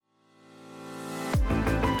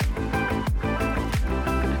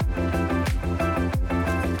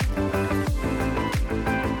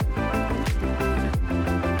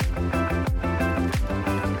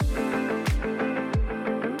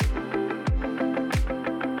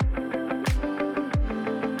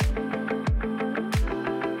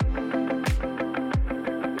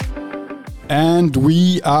And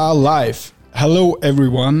we are live. Hello,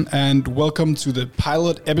 everyone, and welcome to the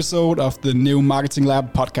pilot episode of the New Marketing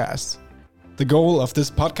Lab podcast. The goal of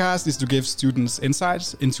this podcast is to give students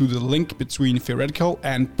insights into the link between theoretical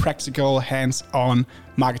and practical hands-on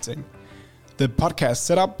marketing. The podcast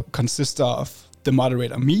setup consists of the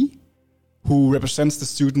moderator, me, who represents the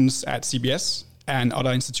students at CBS and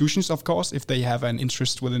other institutions, of course, if they have an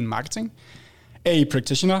interest within marketing, a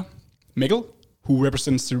practitioner, Mikkel, who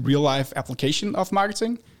represents the real-life application of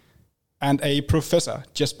marketing, and a professor,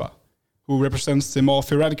 Jesper, who represents the more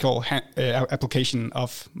theoretical application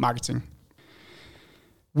of marketing.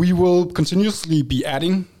 We will continuously be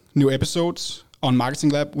adding new episodes on Marketing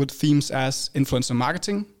Lab with themes as influencer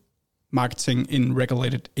marketing, marketing in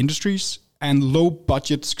regulated industries, and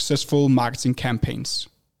low-budget successful marketing campaigns.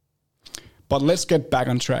 But let's get back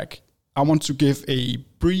on track. I want to give a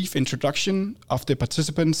brief introduction of the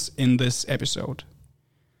participants in this episode.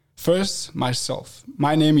 First, myself.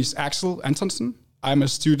 My name is Axel Antonsen. I'm a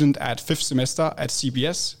student at 5th semester at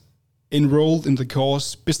CBS, enrolled in the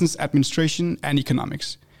course Business Administration and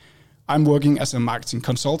Economics. I'm working as a marketing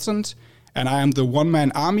consultant, and I am the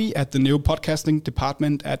one-man army at the new podcasting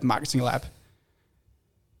department at Marketing Lab.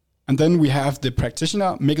 And then we have the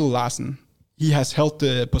practitioner, Mikkel Larsen. He has held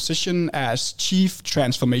the position as Chief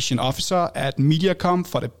Transformation Officer at Mediacom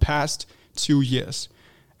for the past 2 years.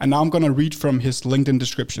 And now I'm going to read from his LinkedIn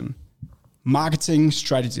description. Marketing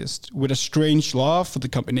strategist with a strange love for the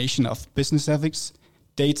combination of business ethics,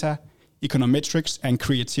 data, econometrics, and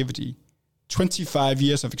creativity. 25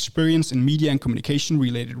 years of experience in media and communication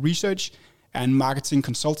related research and marketing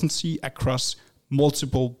consultancy across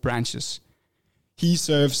multiple branches. He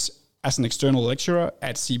serves as an external lecturer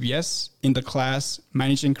at CBS in the class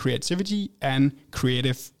Managing Creativity and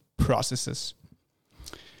Creative Processes.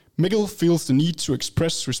 Mikkel feels the need to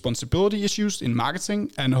express responsibility issues in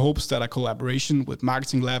marketing and hopes that a collaboration with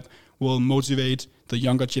Marketing Lab will motivate the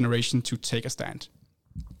younger generation to take a stand.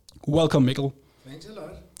 Welcome, Mikkel. Thanks a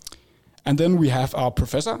lot. And then we have our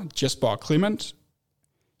professor, Jesper Clement.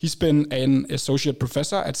 He's been an associate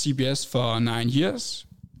professor at CBS for 9 years,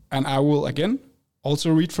 and I will again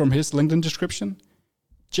also read from his LinkedIn description.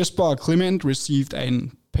 Jesper Clement received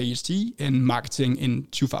a PhD in marketing in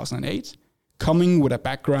 2008. Coming with a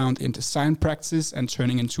background in design practice and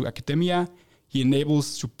turning into academia, he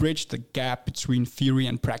enables to bridge the gap between theory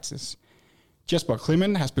and practice. Jesper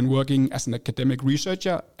Clement has been working as an academic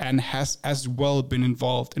researcher and has as well been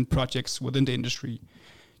involved in projects within the industry.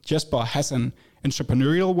 Jesper has an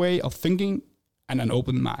entrepreneurial way of thinking and an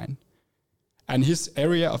open mind. And his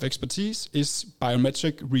area of expertise is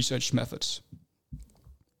biometric research methods.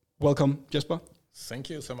 Welcome, Jesper. Thank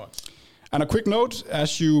you so much. And a quick note,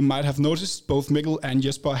 as you might have noticed, both Mikkel and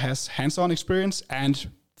Jesper has hands-on experience and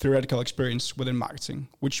theoretical experience within marketing,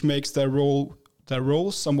 which makes their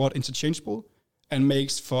roles somewhat interchangeable and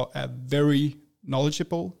makes for a very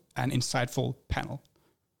knowledgeable and insightful panel.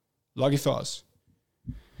 Lucky for us.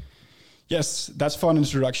 Yes, that's for an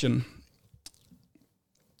introduction.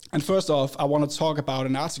 And first off, I want to talk about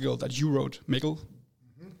an article that you wrote, Mikkel.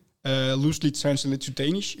 Loosely translated to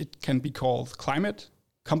Danish, it can be called Climate.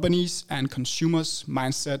 Companies and consumers'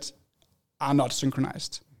 mindset are not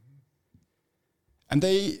synchronized. And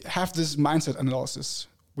they have this mindset analysis,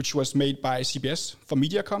 which was made by CBS for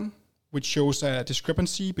Mediacom, which shows a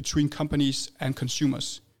discrepancy between companies and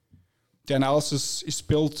consumers. The analysis is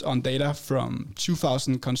built on data from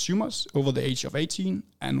 2,000 consumers over the age of 18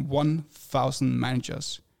 and 1,000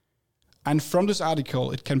 managers. And from this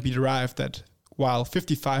article, it can be derived that while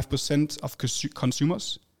 55% of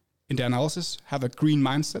consumers in the analysis have a green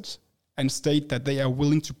mindset and state that they are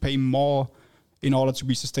willing to pay more in order to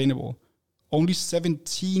be sustainable, only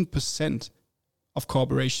 17% of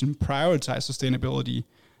corporations prioritize sustainability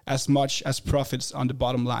as much as profits on the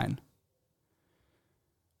bottom line.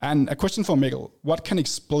 And a question for Mikkel, what can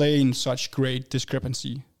explain such great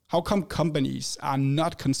discrepancy? How come companies are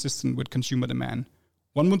not consistent with consumer demand?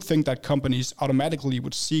 One would think that companies automatically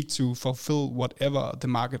would seek to fulfill whatever the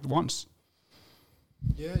market wants.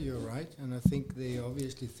 Yeah, you're right. And I think they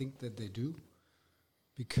obviously think that they do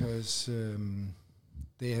because a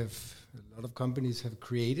lot of companies have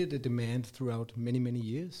created a demand throughout many, many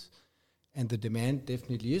years. And the demand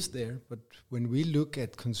definitely is there. But when we look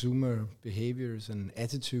at consumer behaviors and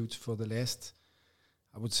attitudes for the last,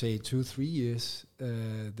 I would say 2-3 years,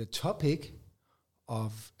 the topic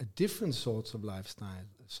of a different sorts of lifestyle,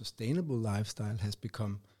 a sustainable lifestyle, has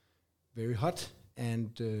become very hot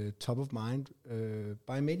and top of mind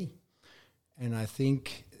by many. And I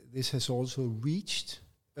think this has also reached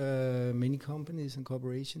many companies and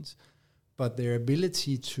corporations, but their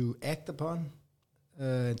ability to act upon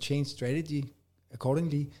change strategy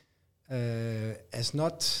accordingly, has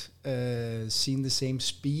not seen the same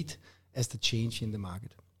speed as the change in the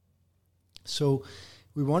market. So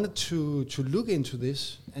we wanted to look into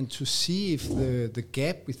this and to see if the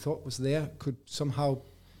gap we thought was there could somehow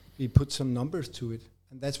be put some numbers to it.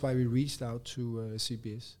 And that's why we reached out to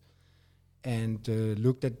CBS and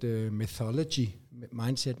looked at the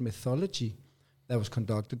mindset methodology that was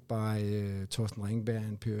conducted by Thorsten Ringberg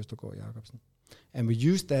and Per Østergaard Jacobsen. And we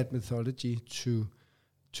used that methodology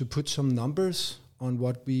to put some numbers on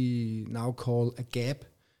what we now call a gap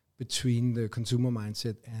between the consumer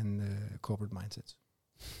mindset and corporate mindsets.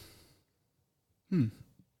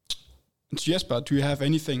 Jesper, do you have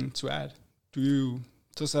anything to add?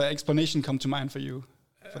 Does an explanation come to mind for you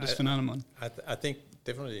for this phenomenon? I think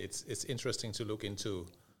definitely it's interesting to look into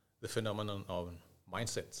the phenomenon of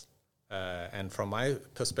mindsets. And from my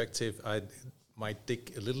perspective, I might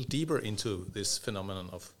dig a little deeper into this phenomenon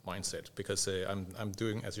of mindset, because I'm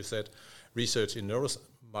doing, as you said, research in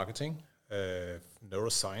neuromarketing,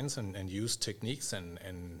 neuroscience, and use techniques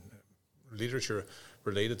and literature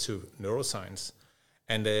related to neuroscience.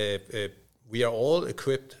 And we are all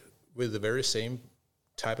equipped with the very same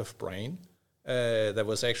type of brain that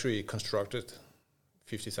was actually constructed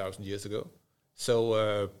 50,000 years ago.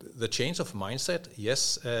 So the change of mindset,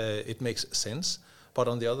 yes, it makes sense, but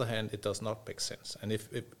on the other hand, it does not make sense. And if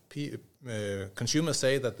consumers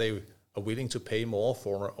say that they are willing to pay more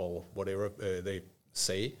for or whatever they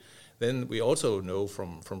say, then we also know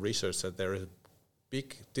from research that there is a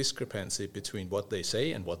big discrepancy between what they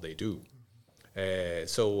say and what they do.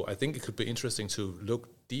 So I think it could be interesting to look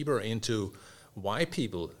deeper into why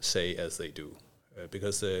people say as they do,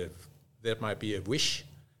 because there might be a wish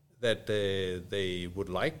that they would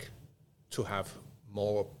like to have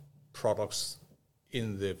more products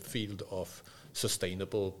in the field of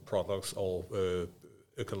sustainable products or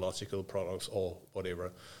ecological products or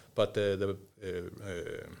whatever. But the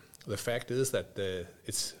fact is that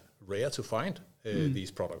it's rare to find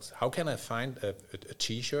these products. How can I find a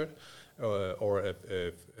T-shirt or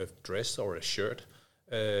a dress or a shirt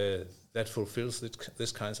that fulfills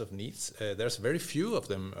this kinds of needs? There's very few of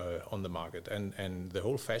them on the market, and the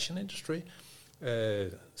whole fashion industry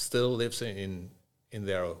still lives in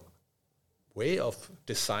their way of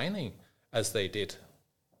designing as they did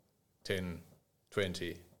 10,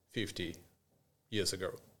 20, 50 years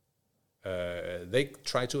ago. They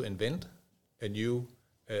try to invent a new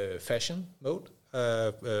fashion mode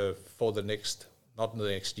for the next, not the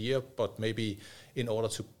next year, but maybe in order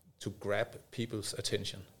to grab people's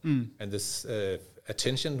attention. And this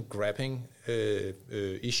attention grabbing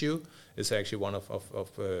issue is actually one of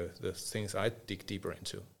the things I dig deeper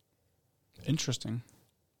into. Interesting.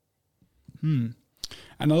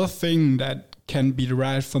 Another thing that can be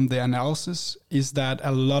derived from the analysis is that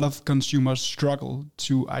a lot of consumers struggle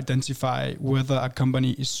to identify whether a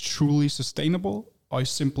company is truly sustainable or is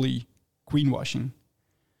simply greenwashing.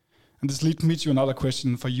 And this leads me to another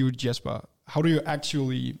question for you, Jesper. How do you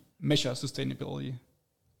actually measure sustainability?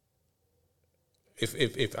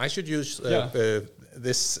 If I should use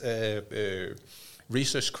this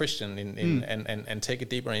research question and take it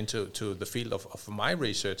deeper into the field of my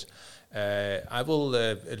research, I will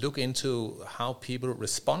look into how people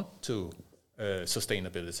respond to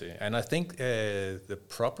sustainability. And I think the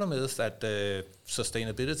problem is that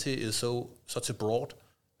sustainability is such a broad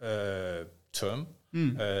term.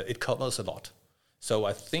 It covers a lot. So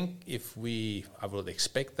I think I will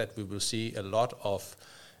expect that we will see a lot of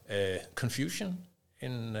confusion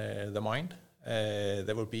in the mind.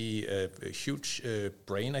 There will be a huge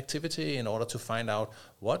brain activity in order to find out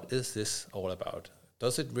what is this all about.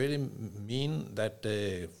 Does it really mean that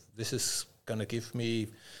this is going to give me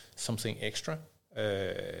something extra?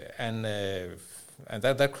 And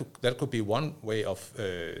that could be one way of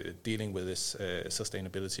dealing with this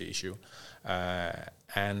sustainability issue.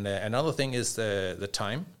 And another thing is the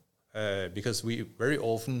time, because we very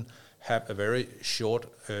often have a very short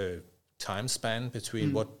time span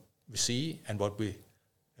between what we see and what we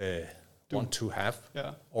want to have.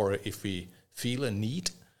 Yeah. Or if we feel a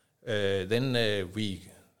need, then we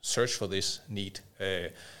search for this need.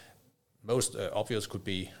 Most obvious could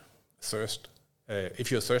be thirst.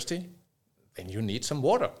 If you're thirsty, then you need some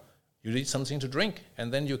water. You need something to drink,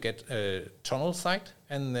 and then you get tunnel sight,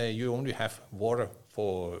 and you only have water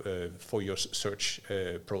for your search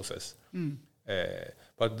process.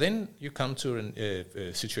 But then you come to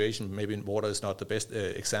a situation, maybe water is not the best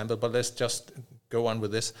example, but let's just go on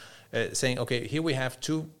with this, saying, okay, here we have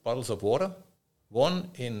 2 bottles of water, one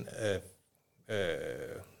in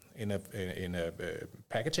in a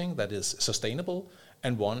packaging that is sustainable,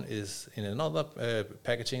 and one is in another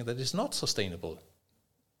packaging that is not sustainable.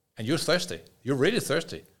 And you're thirsty. You're really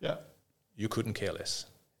thirsty. Yeah. You couldn't care less.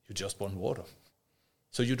 You just want water.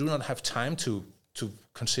 So you do not have time to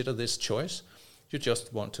consider this choice. You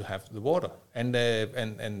just want to have the water. And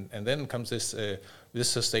then comes this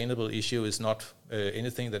sustainable issue is not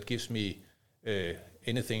anything that gives me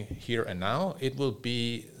anything here and now. It will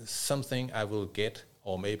be something I will get,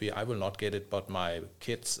 or maybe I will not get it, but my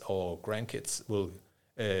kids or grandkids will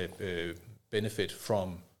benefit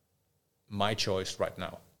from my choice right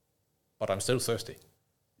now. But I'm still thirsty.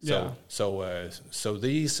 Yeah. So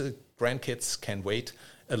these grandkids can wait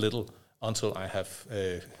a little until I have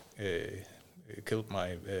killed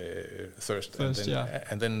my thirst,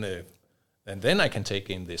 and then I can take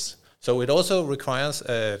in this. So it also requires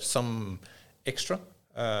some extra,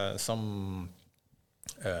 some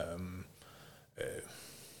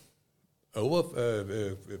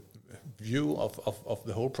view of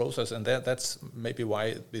the whole process, and that's maybe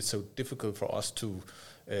why it's so difficult for us to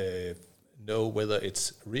know whether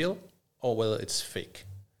it's real or whether it's fake,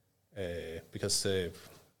 because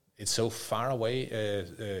it's so far away,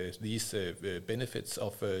 these benefits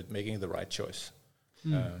of making the right choice.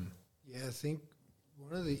 Yeah, I think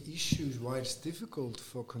one of the issues why it's difficult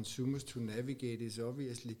for consumers to navigate is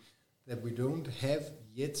obviously that we don't have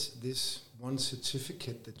yet this one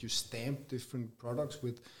certificate that you stamp different products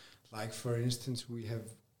with. Like, for instance, we have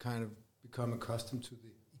kind of become accustomed to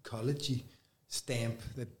the ecology stamp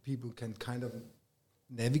that people can kind of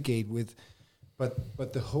navigate with.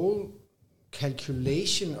 But the whole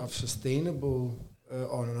calculation of sustainable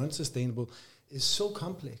or non-sustainable is so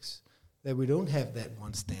complex that we don't have that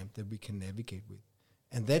one stamp that we can navigate with.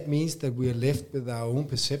 And that means that we are left with our own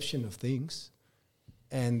perception of things.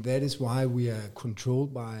 And that is why we are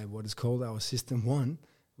controlled by what is called our System 1,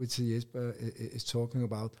 which Jesper is talking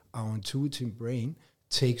about. Our intuitive brain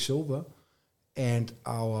takes over, and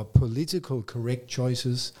our political correct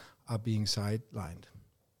choices are being sidelined.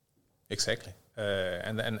 Exactly.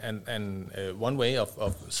 And one way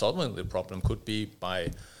of solving the problem could be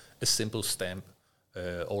by a simple stamp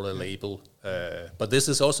or a label. But this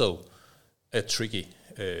is also a tricky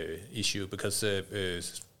issue, because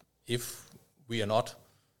if we are not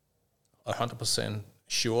 100%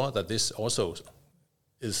 sure that this also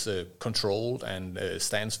is controlled and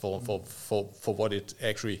stands for what it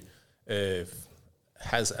actually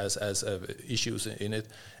has as issues in it,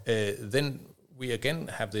 then we again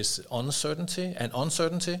have this uncertainty, and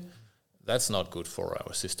uncertainty, that's not good for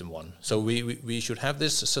our System 1. So we should have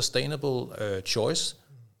this sustainable choice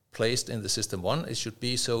placed in the System 1. It should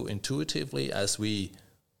be so intuitively as we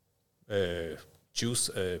choose,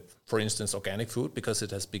 for instance, organic food, because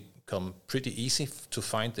it has become pretty easy to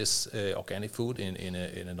find this organic food in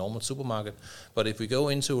a normal supermarket. But if we go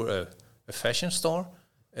into a fashion store,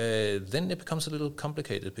 then it becomes a little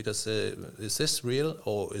complicated, because is this real,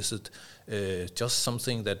 or is it just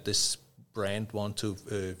something that this brand want to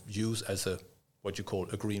use as what you call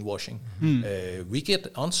a greenwashing? We get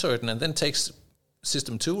uncertain, and then takes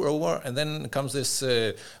System 2 over, and then comes this,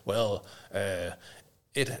 it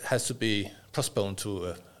has to be postponed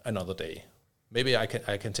to another day. Maybe I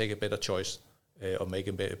can take a better choice or make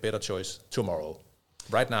a better choice tomorrow.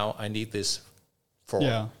 Right now, I need this for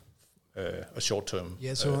a short-term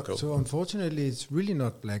goal. So unfortunately, it's really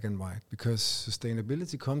not black and white, because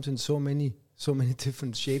sustainability comes in so many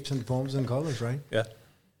different shapes and forms and colors, right? Yeah.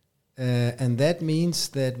 And that means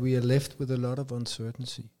that we are left with a lot of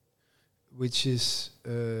uncertainty, which is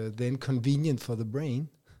then convenient for the brain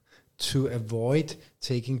to avoid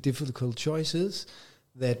taking difficult choices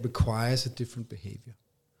that requires a different behavior.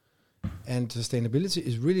 And sustainability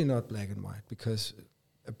is really not black and white, because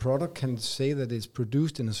a product can say that it's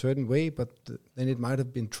produced in a certain way, but then it might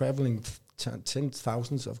have been traveling tens of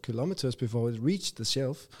thousands of kilometers before it reached the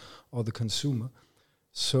shelf or the consumer.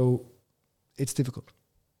 So it's difficult.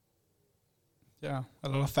 Yeah, a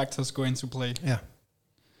lot of factors go into play. Yeah.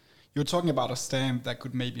 You're talking about a stamp that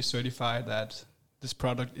could maybe certify that this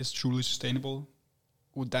product is truly sustainable.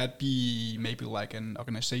 Would that be maybe like an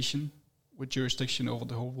organization with jurisdiction over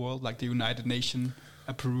the whole world, like the United Nations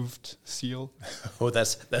approved seal? Oh,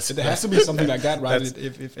 that's there has to be something like that, right?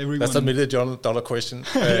 If everyone, that's $1 million question.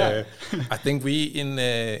 I think we in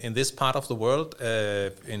this part of the world,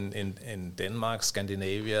 in Denmark,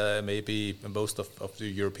 Scandinavia, maybe most of the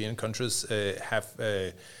European countries have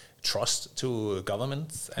trust to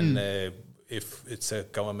governments, and if it's a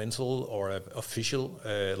governmental or an official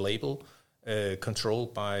label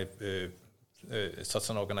controlled by such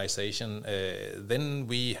an organization, then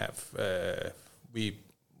we have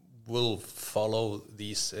will follow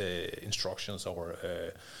these instructions or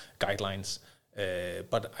guidelines.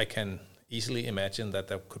 But I can easily imagine that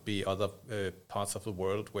there could be other parts of the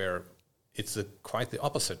world where it's quite the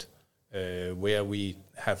opposite, where we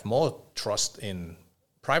have more trust in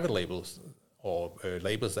private labels or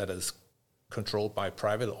labels that is controlled by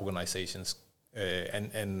private organizations.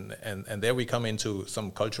 And there we come into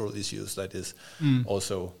some cultural issues that is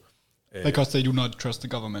also... because they do not trust the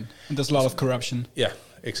government. And there's a lot of corruption. Yeah,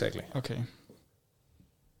 exactly. Okay.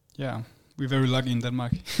 Yeah, we're very lucky in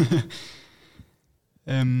Denmark.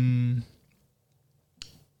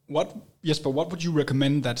 What would you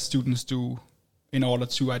recommend that students do in order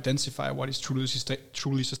to identify what is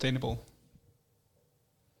truly sustainable?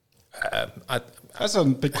 That's a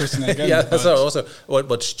big question again. Yeah, that's also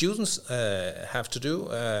what students have to do.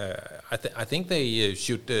 I think they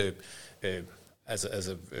should, as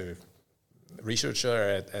a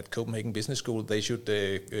researcher at Copenhagen Business School, they should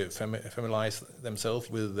familiarize themselves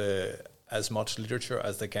with as much literature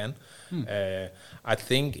as they can. I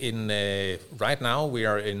think right now we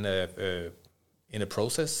are in a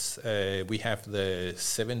process. We have the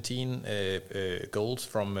 17 goals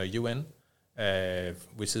from UN.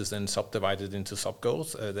 Which is then subdivided into sub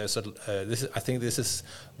goals. I think this is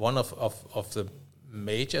one of the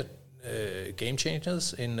major game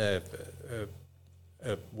changers in a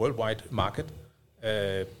worldwide market,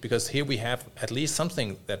 because here we have at least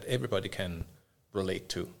something that everybody can relate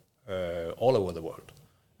to all over the world.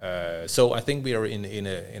 So I think we are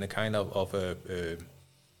in a kind of a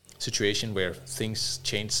situation where things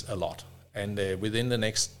change a lot, and within the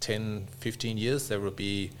next 10-15 years there will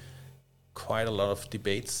be quite a lot of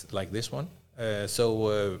debates like this one.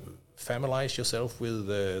 So familiarize yourself with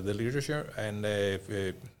the literature and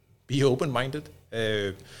be open-minded,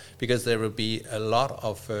 because there will be a lot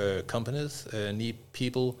of companies need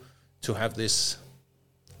people to have this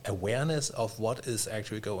awareness of what is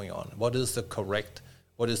actually going on. What is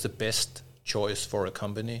the best choice for a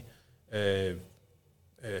company?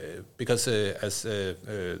 Because as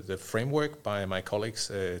the framework by my colleagues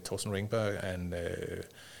Thorsten Ringberg and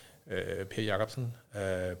Per Jacobsen,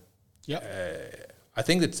 I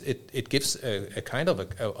think it gives a kind of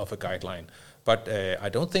a guideline, but I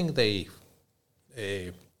don't think they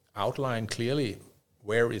outline clearly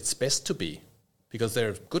where it's best to be, because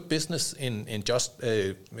there's good business in just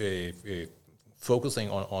focusing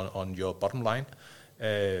on your bottom line.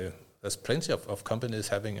 There's plenty of companies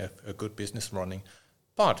having a good business running,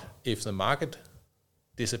 but if the market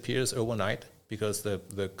disappears overnight because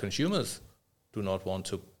the consumers do not want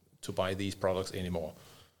to buy these products anymore,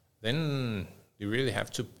 then you really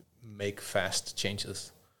have to make fast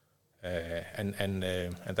changes, and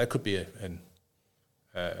that could be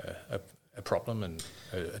a problem and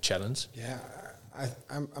a challenge. Yeah,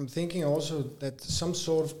 I'm thinking also that some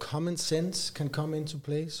sort of common sense can come into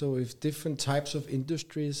play. So if different types of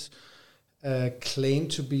industries claim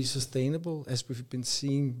to be sustainable, as we've been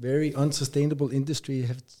seeing, very unsustainable industry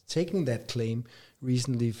have taken that claim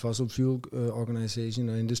recently. Fossil fuel organization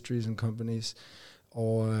or industries and companies,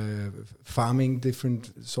 or farming,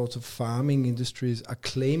 different sorts of farming industries are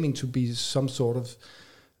claiming to be some sort of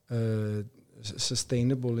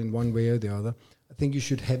sustainable in one way or the other. I think you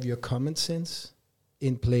should have your common sense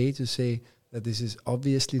in play to say that this is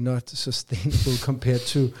obviously not sustainable compared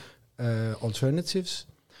to alternatives.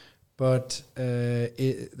 But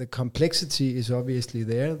the complexity is obviously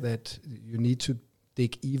there, that you need to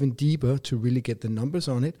dig even deeper to really get the numbers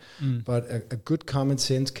on it. But a good common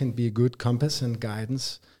sense can be a good compass and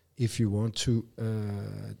guidance if you want to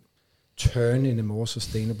turn in a more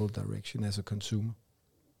sustainable direction as a consumer.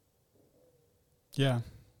 Yeah,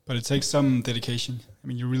 but it takes some dedication. I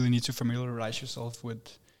mean, you really need to familiarize yourself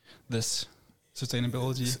with this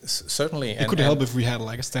sustainability. Certainly. It could help if we had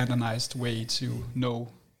like a standardized way to know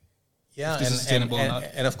if this is sustainable or not.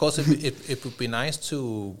 And of course, it would be nice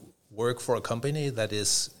to work for a company that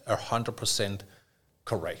is 100%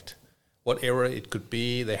 correct. Whatever it could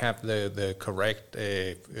be, they have the correct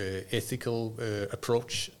ethical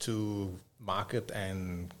approach to market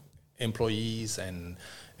and employees and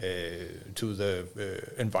to the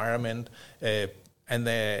environment,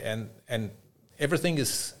 and everything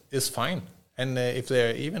is fine. And if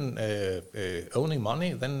they're even owning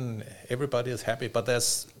money, then everybody is happy. But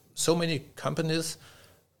there's so many companies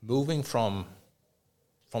moving from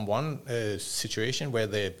one situation where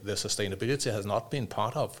the sustainability has not been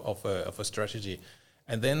part of a strategy,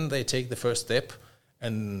 and then they take the first step.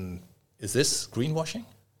 And is this greenwashing?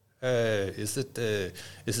 Is it a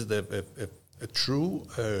true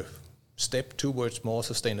step towards more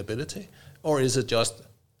sustainability, or is it just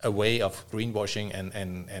a way of greenwashing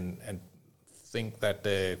and think that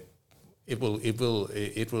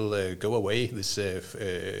it will go away, this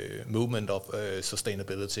movement of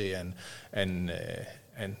sustainability and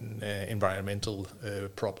environmental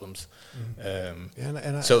problems. I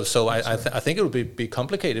think it will be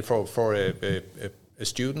complicated for a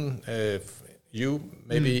student, you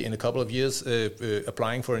maybe in a couple of years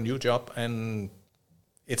applying for a new job, and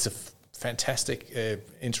it's a fantastic,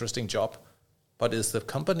 interesting job, but is the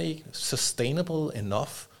company sustainable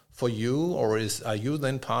enough for you, or are you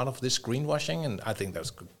then part of this greenwashing? And I think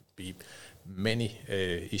there's could be many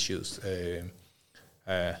issues.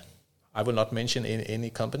 I will not mention any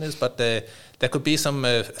companies, but there could be some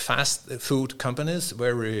fast food companies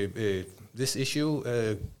where this issue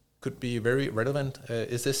could be very relevant.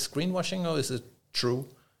 Is this greenwashing or is it true?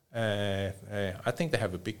 I think they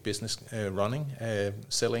have a big business running,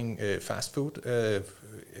 selling fast food,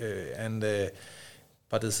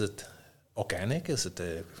 but is it organic? Is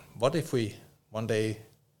it what if we one day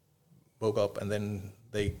woke up and then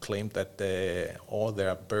they claimed that all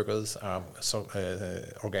their burgers are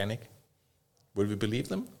organic? Will we believe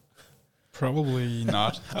them? Probably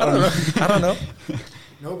not. I don't know.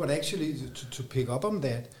 No, but actually, to pick up on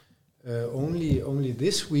that, only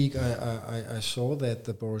this week I saw that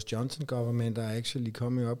the Boris Johnson government are actually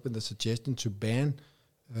coming up with a suggestion to ban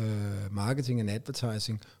marketing and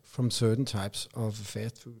advertising from certain types of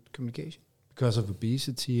fast food communication because of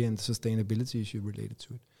obesity and sustainability issue related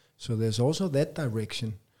to it. So there's also that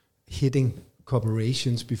direction hitting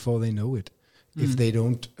corporations before they know it, if they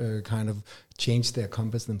don't kind of change their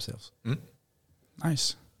compass themselves.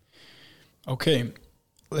 Nice. Okay,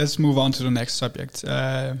 let's move on to the next subject.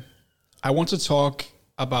 I want to talk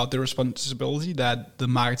about the responsibility that the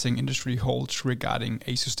marketing industry holds regarding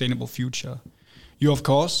a sustainable future. You, of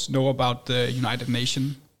course, know about the United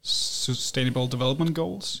Nations Sustainable Development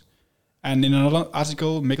Goals. And in another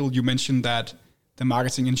article, Mikkel, you mentioned that the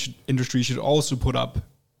marketing industry should also put up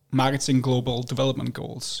marketing global development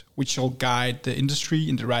goals, which shall guide the industry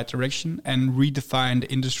in the right direction and redefine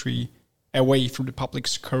the industry away from the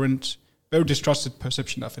public's current, very distrusted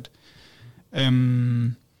perception of it.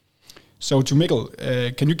 So to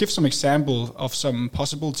Mikkel, can you give some example of some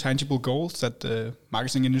possible tangible goals that the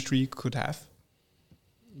marketing industry could have?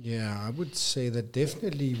 Yeah, I would say that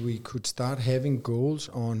definitely we could start having goals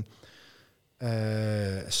on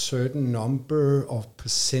a certain number of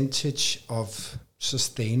percentage of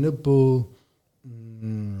sustainable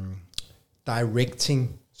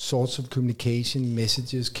directing sorts of communication,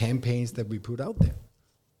 messages, campaigns that we put out there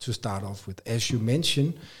to start off with. As you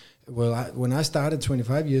mentioned, when I started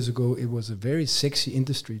 25 years ago, it was a very sexy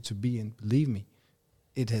industry to be in, believe me.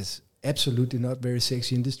 It has absolutely not very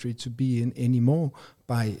sexy industry to be in anymore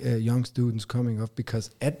by young students coming up,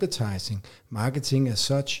 because advertising, marketing as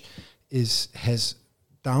such, has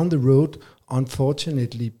down the road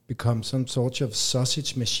unfortunately become some sort of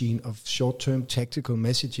sausage machine of short-term tactical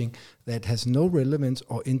messaging that has no relevance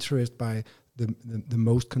or interest by the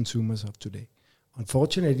most consumers of today.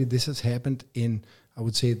 Unfortunately, this has happened I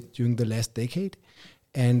would say, during the last decade,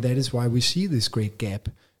 and that is why we see this great gap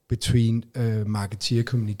between marketeer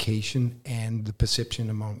communication and the perception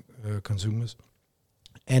among consumers.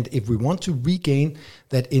 And if we want to regain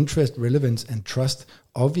that interest, relevance, and trust,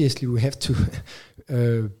 obviously we have to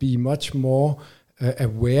be much more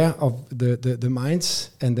aware of the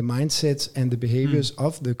minds and the mindsets and the behaviors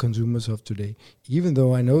of the consumers of today. Even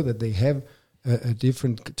though I know that they have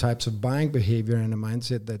different types of buying behavior and a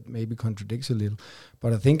mindset that maybe contradicts a little.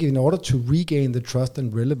 But I think in order to regain the trust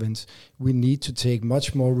and relevance, we need to take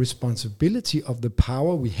much more responsibility of the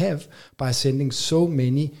power we have by sending so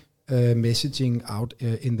many messaging out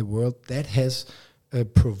in the world that has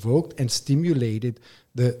provoked and stimulated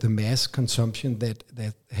the mass consumption that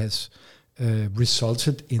has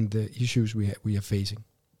resulted in the issues we are facing.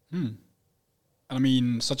 I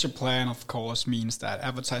mean, such a plan, of course, means that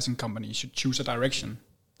advertising companies should choose a direction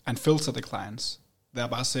and filter the clients,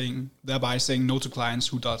 thereby saying no to clients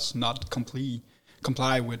who does not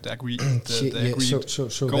comply with the agreed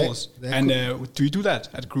goals. Do you do that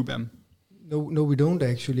at Group M? No, we don't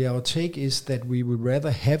actually. Our take is that we would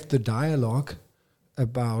rather have the dialogue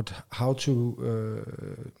about how to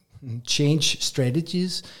change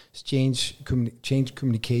strategies, change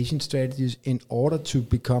communication strategies in order to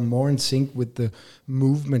become more in sync with the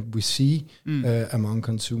movement we see among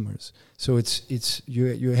consumers. So it's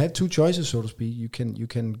you have two choices, so to speak. You can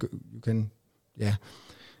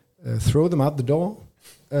throw them out the door,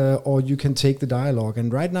 or you can take the dialogue.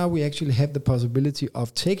 And right now we actually have the possibility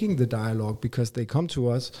of taking the dialogue because they come to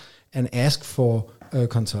us and ask for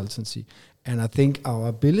consultancy. And I think our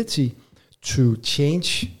ability to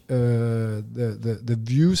change the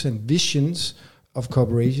views and visions of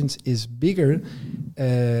corporations is bigger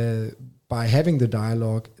by having the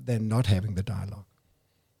dialogue than not having the dialogue.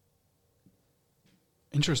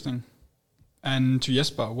 Interesting. And to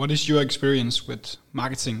Jesper, what is your experience with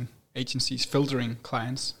marketing agencies filtering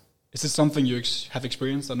clients? Is it something you have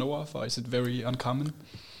experienced or know of, or is it very uncommon?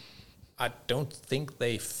 I don't think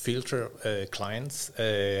they filter clients.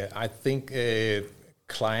 I think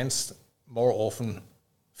clients more often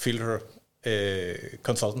filter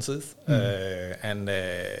consultancies, and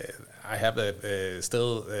I have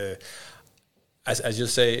still, as you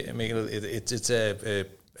say, Mikkel, it's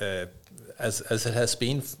as it has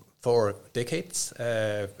been for decades.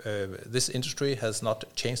 This industry has not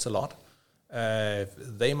changed a lot.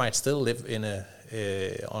 They might still live in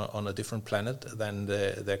on a different planet than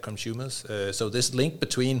their consumers. So this link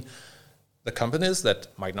between the companies that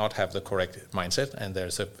might not have the correct mindset, and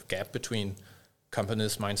there's a gap between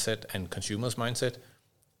companies' mindset and consumers' mindset,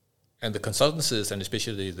 and the consultancies, and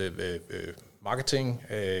especially the marketing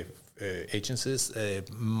agencies,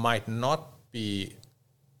 might not be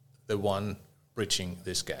the one bridging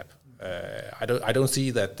this gap. I don't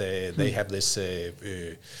see that they have this,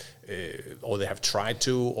 or they have tried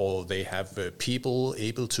to, or they have people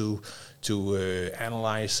able to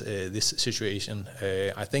analyze this situation.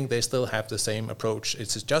 I think they still have the same approach.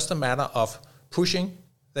 It's just a matter of pushing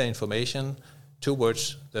the information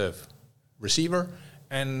towards the receiver,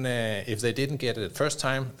 and if they didn't get it first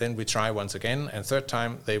time, then we try once again, and third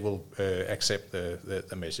time they will accept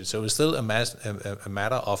the message. So it's still a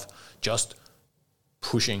matter of just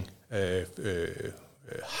pushing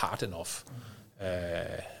hard enough.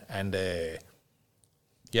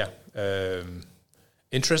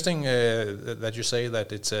 Interesting that you say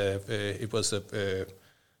that it was a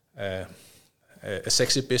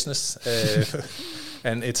sexy business,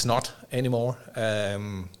 and it's not anymore.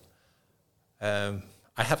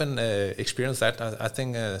 I haven't experienced that. I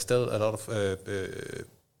think still a lot of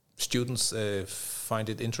students find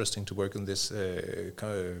it interesting to work in this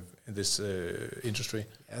industry.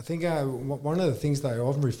 I think one of the things that I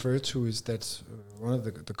often refer to is that one of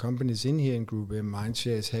the companies in here in Group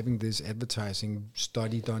Mindshare is having this advertising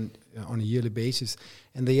study done on a yearly basis,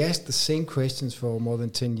 and they ask the same questions for more than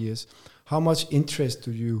 10 years. How much interest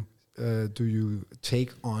do you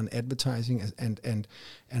take on advertising, and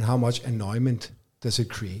how much annoyance does it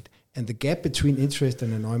create? And the gap between interest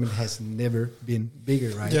and annoyance has never been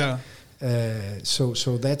bigger, right? Yeah.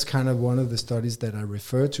 So that's kind of one of the studies that I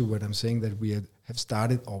refer to when I'm saying that we have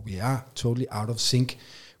started, or we are totally out of sync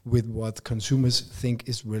with what consumers think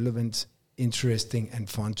is relevant, interesting, and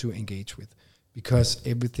fun to engage with, because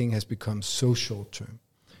everything has become so short term.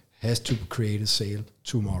 Has to create a sale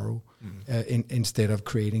tomorrow, instead of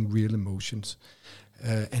creating real emotions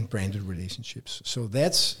and branded relationships. So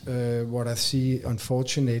that's what I see,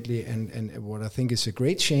 unfortunately, and what I think is a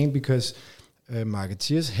great shame, because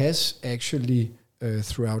Marketeers has actually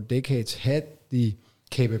throughout decades had the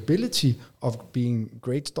capability of being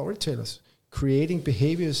great storytellers, creating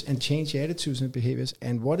behaviors and change attitudes and behaviors.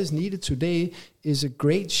 And what is needed today is a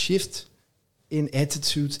great shift in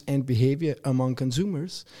attitudes and behavior among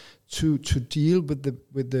consumers to deal with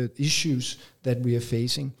the issues that we are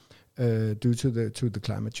facing due to the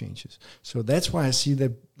climate changes. So that's why I see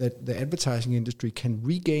that the advertising industry can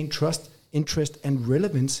regain trust, interest, and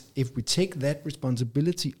relevance if we take that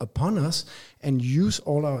responsibility upon us and use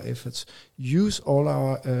all our efforts, use all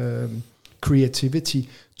our creativity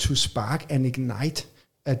to spark and ignite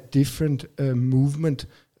a different movement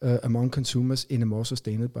among consumers in a more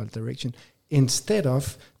sustainable direction, instead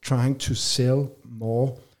of trying to sell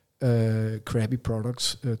more crappy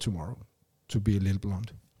products tomorrow, to be a little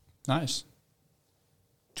blunt. Nice.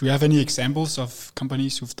 Do you have any examples of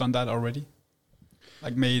companies who've done that already?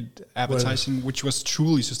 Like made advertising which was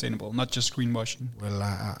truly sustainable, not just greenwashing? Well,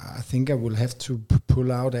 I think I will have to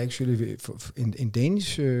pull out actually in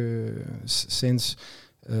Danish sense,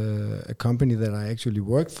 a company that I actually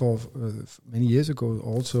worked for many years ago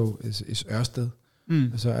also is Ørsted.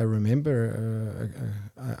 So I remember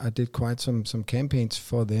I did quite some campaigns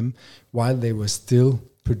for them while they were still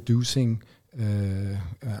producing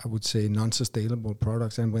I would say non-sustainable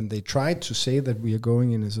products. And when they tried to say that we are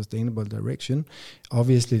going in a sustainable direction,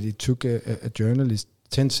 obviously it took a journalist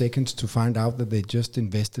 10 seconds to find out that they just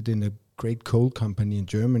invested in a great coal company in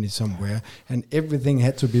Germany somewhere, and everything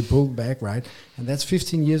had to be pulled back, right? And that's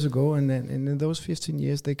 15 years ago, and then in those 15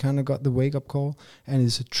 years they kind of got the wake-up call, and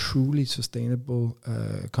it's a truly sustainable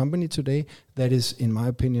company today that is, in my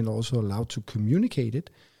opinion, also allowed to communicate it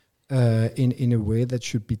in a way that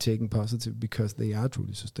should be taken positive, because they are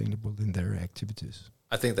truly sustainable in their activities.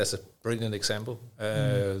 I think that's a brilliant example.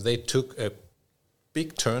 They took a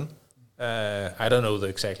big turn I don't know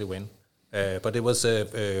exactly when, but it was.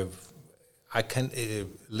 I can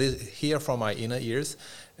hear from my inner ears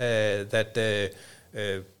that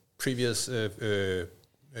previous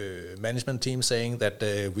management team saying that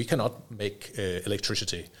we cannot make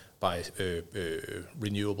electricity by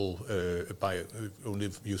renewable, by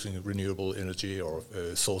only using renewable energy or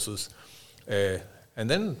sources, and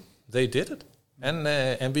then they did it,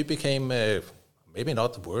 and we became maybe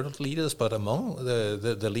not the world leaders, but among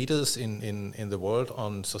the leaders in the world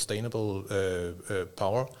on sustainable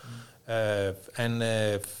power, and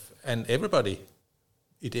everybody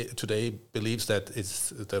today believes that it's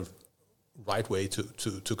the right way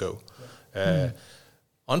to go.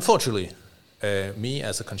 Unfortunately, me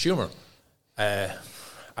as a consumer,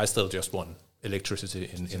 I still just want electricity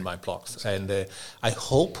in my plugs, and I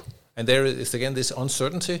hope. And there is again this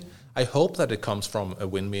uncertainty. I hope that it comes from a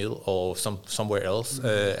windmill or somewhere else,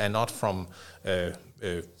 and not from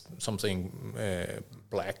something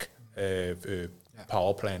black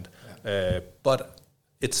power plant. But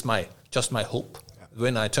it's just my hope.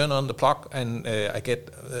 When I turn on the plug and I get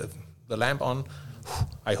the lamp on,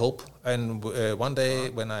 I hope. And one day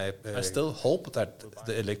when I still hope that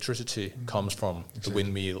the electricity comes from the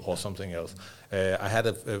windmill or something else. I had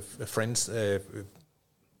a friend's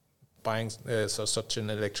buying such an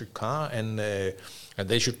electric car, and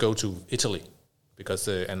they should go to Italy because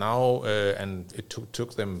and it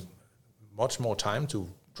took them much more time to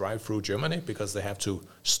drive through Germany because they have to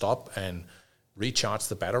stop and recharge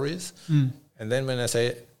the batteries. And then when I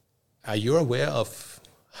say, are you aware of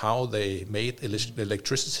how they made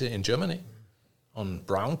electricity in Germany on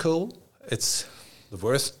brown coal? It's the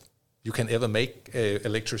worst you can ever make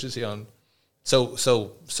electricity on.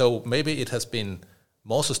 So maybe it has been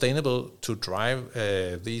more sustainable to drive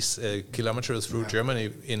these kilometers through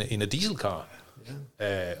Germany in a diesel car,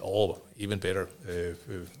 or even better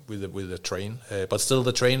with a train. But still,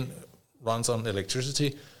 the train runs on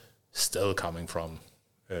electricity, still coming from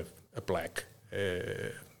a black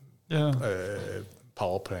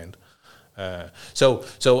power plant. So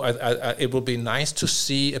it would be nice to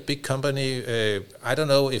see a big company. I don't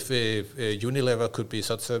know if Unilever could be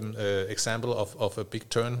such an example of a big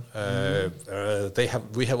turn.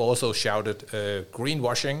 We have also shouted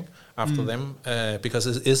greenwashing after them because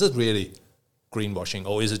is it really greenwashing,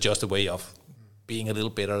 or is it just a way of being a little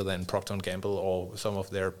better than Procter & Gamble or some of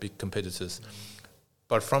their big competitors?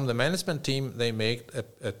 But from the management team, they made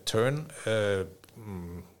a turn.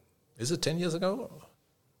 Is it 10 years ago?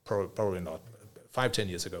 Probably not. 5-10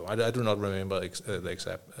 years ago. I do not remember the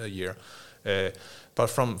exact year. But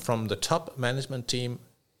from the top management team,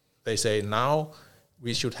 they say now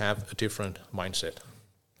we should have a different mindset.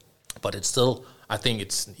 But it's still, I think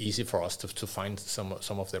it's easy for us to find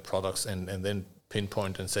some of their products and then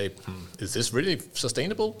pinpoint and say, is this really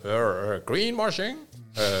sustainable or greenwashing?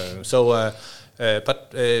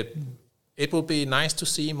 But it would be nice to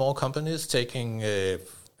see more companies taking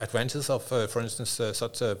advantage of, for instance,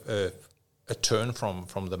 such a turn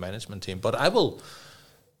from the management team. But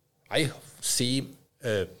I see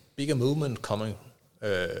a bigger movement coming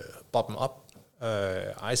bottom up.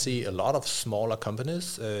 I see a lot of smaller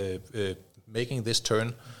companies making this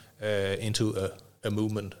turn into a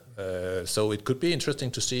movement. So it could be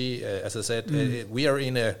interesting to see, as I said, we are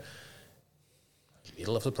in a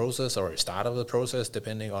middle of the process or start of the process,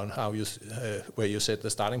 depending on how where you set the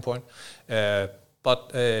starting point.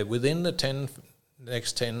 But within the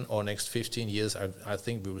next 10 or next 15 years, I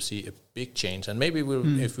think we will see a big change. And maybe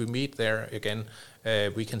if we meet there again,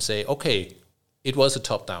 we can say, okay, it was a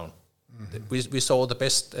top-down. We saw the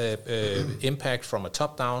best impact from a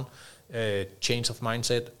top-down change of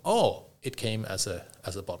mindset. Oh, it came as a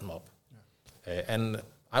bottom-up. And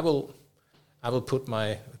I will put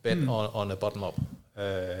my bet on a bottom-up.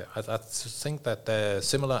 I think that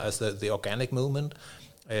similar as the organic movement,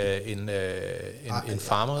 in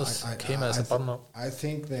farmers came as a bottom-up. I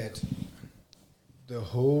think that the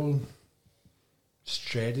whole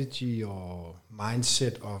strategy or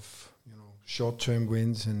mindset of short-term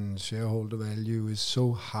wins and shareholder value is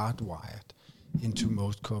so hardwired into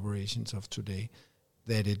most corporations of today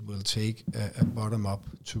that it will take a bottom-up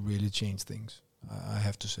to really change things. I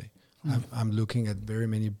have to say, I'm looking at very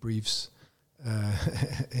many briefs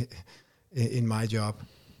in my job.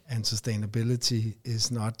 And sustainability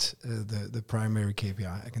is not the primary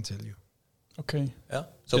KPI, I can tell you. Okay. Yeah.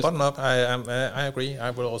 So bottom up, I agree. I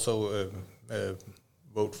will also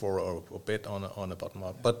vote for or bet on a bottom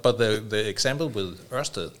up. But the example with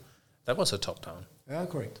Ørsted, that was a top down. Yeah,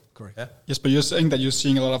 correct. Yeah. Yes, but you're saying that you're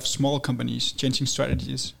seeing a lot of small companies changing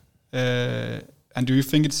strategies. And do you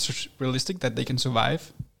think it's realistic that they can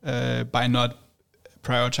survive by not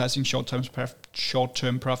prioritizing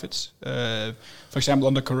short-term profits. For example,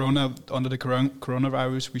 under the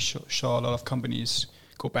coronavirus, we saw a lot of companies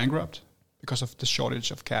go bankrupt because of the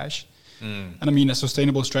shortage of cash. And I mean, a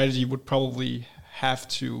sustainable strategy would probably have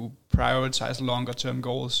to prioritize longer-term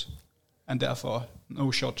goals and therefore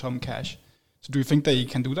no short-term cash. So do you think they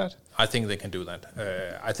can do that? I think they can do that.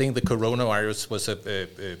 I think the coronavirus was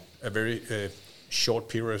a very short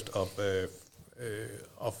period of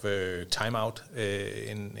timeout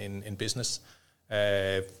in business.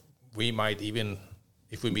 We might even,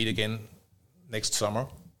 if we meet again next summer,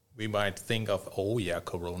 we might think of, oh yeah,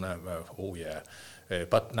 Corona, oh yeah.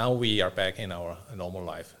 But now we are back in our normal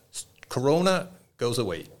life. Corona goes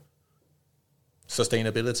away.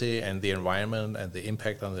 Sustainability and the environment and the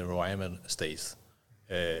impact on the environment stays.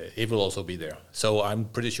 It will also be there. So I'm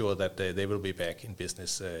pretty sure that they will be back in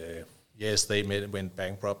business. Yes, they went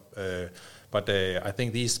bankrupt, but I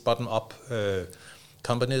think these bottom-up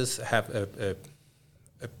companies have a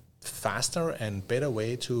faster and better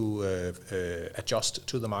way to adjust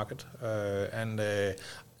to the market. And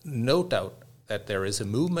no doubt that there is a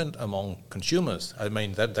movement among consumers. I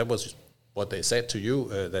mean, that was what they said to you,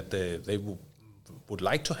 that they would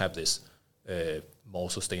like to have this more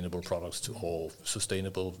sustainable products or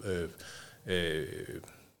sustainable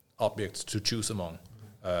objects to choose among.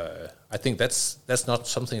 I think that's not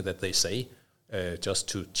something that they say just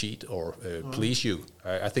to cheat or please you.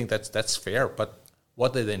 I think that's fair. But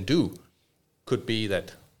what they then do could be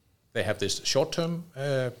that they have this short-term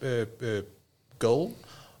goal,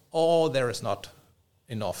 or there is not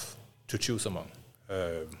enough to choose among,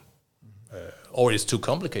 or it's too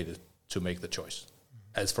complicated to make the choice.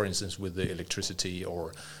 As for instance with the electricity,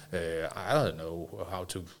 or I don't know how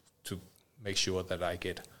to make sure that I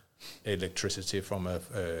get electricity from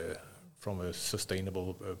a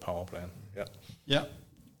sustainable power plant. Yeah,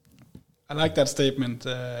 I like that statement.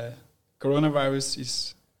 Coronavirus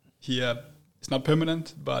is here. It's not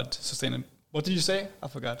permanent, but sustainable. What did you say? I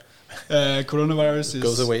forgot. Coronavirus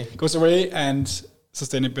goes away, and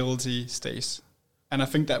sustainability stays. And I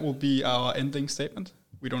think that will be our ending statement.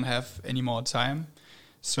 We don't have any more time.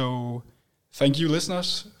 So thank you,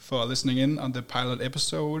 listeners, for listening in on the pilot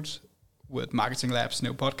episode with Marketing Lab's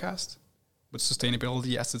new podcast with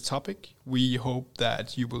sustainability as the topic. We hope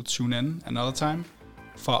that you will tune in another time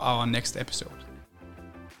for our next episode.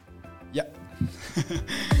 Yeah.